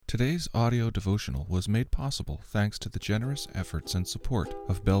Today's audio devotional was made possible thanks to the generous efforts and support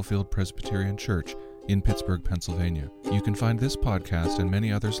of Bellefield Presbyterian Church in Pittsburgh, Pennsylvania. You can find this podcast and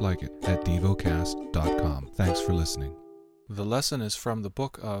many others like it at Devocast.com. Thanks for listening. The lesson is from the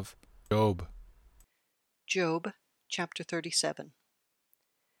book of Job. Job, chapter 37.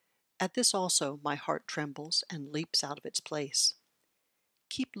 At this also my heart trembles and leaps out of its place.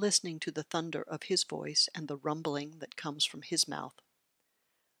 Keep listening to the thunder of his voice and the rumbling that comes from his mouth.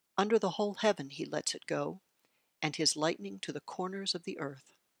 Under the whole heaven he lets it go, and his lightning to the corners of the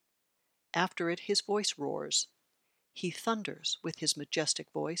earth. After it his voice roars. He thunders with his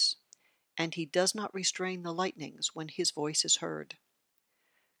majestic voice, and he does not restrain the lightnings when his voice is heard.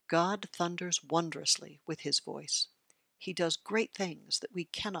 God thunders wondrously with his voice. He does great things that we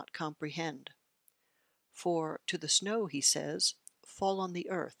cannot comprehend. For to the snow, he says, fall on the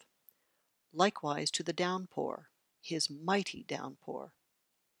earth, likewise to the downpour, his mighty downpour.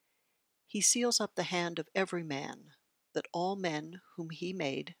 He seals up the hand of every man, that all men whom he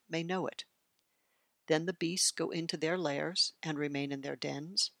made may know it. Then the beasts go into their lairs and remain in their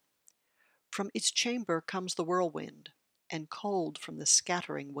dens. From its chamber comes the whirlwind, and cold from the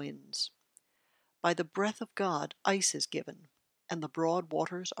scattering winds. By the breath of God ice is given, and the broad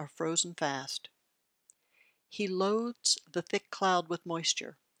waters are frozen fast. He loads the thick cloud with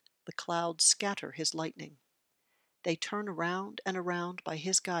moisture. The clouds scatter his lightning. They turn around and around by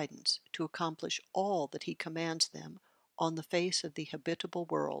his guidance to accomplish all that he commands them on the face of the habitable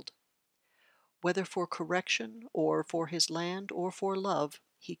world. Whether for correction or for his land or for love,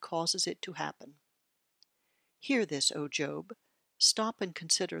 he causes it to happen. Hear this, O Job. Stop and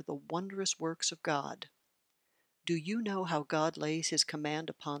consider the wondrous works of God. Do you know how God lays his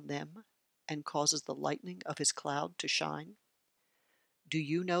command upon them and causes the lightning of his cloud to shine? Do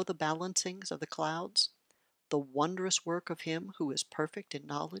you know the balancings of the clouds? The wondrous work of him who is perfect in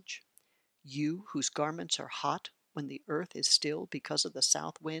knowledge, you whose garments are hot when the earth is still because of the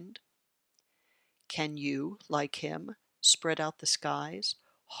south wind? Can you, like him, spread out the skies,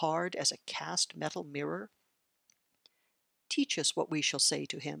 hard as a cast metal mirror? Teach us what we shall say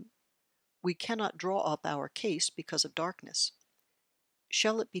to him. We cannot draw up our case because of darkness.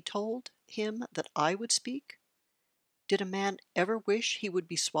 Shall it be told him that I would speak? Did a man ever wish he would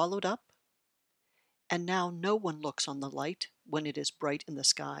be swallowed up? And now no one looks on the light when it is bright in the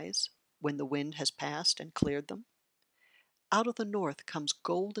skies, when the wind has passed and cleared them. Out of the north comes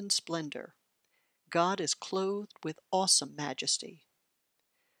golden splendor. God is clothed with awesome majesty.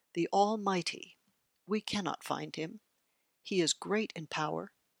 The Almighty, we cannot find him. He is great in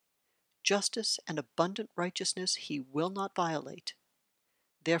power. Justice and abundant righteousness he will not violate.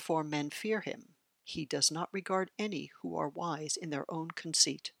 Therefore men fear him. He does not regard any who are wise in their own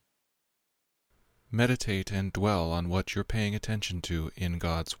conceit. Meditate and dwell on what you're paying attention to in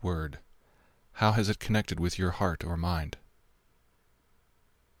God's Word. How has it connected with your heart or mind?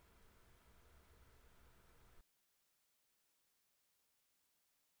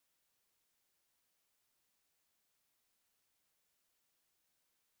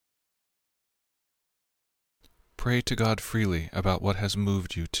 Pray to God freely about what has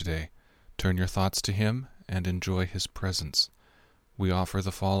moved you today. Turn your thoughts to Him and enjoy His presence. We offer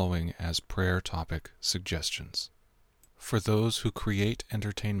the following as prayer topic suggestions. For those who create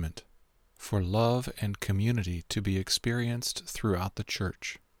entertainment. For love and community to be experienced throughout the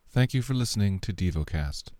church. Thank you for listening to Devocast.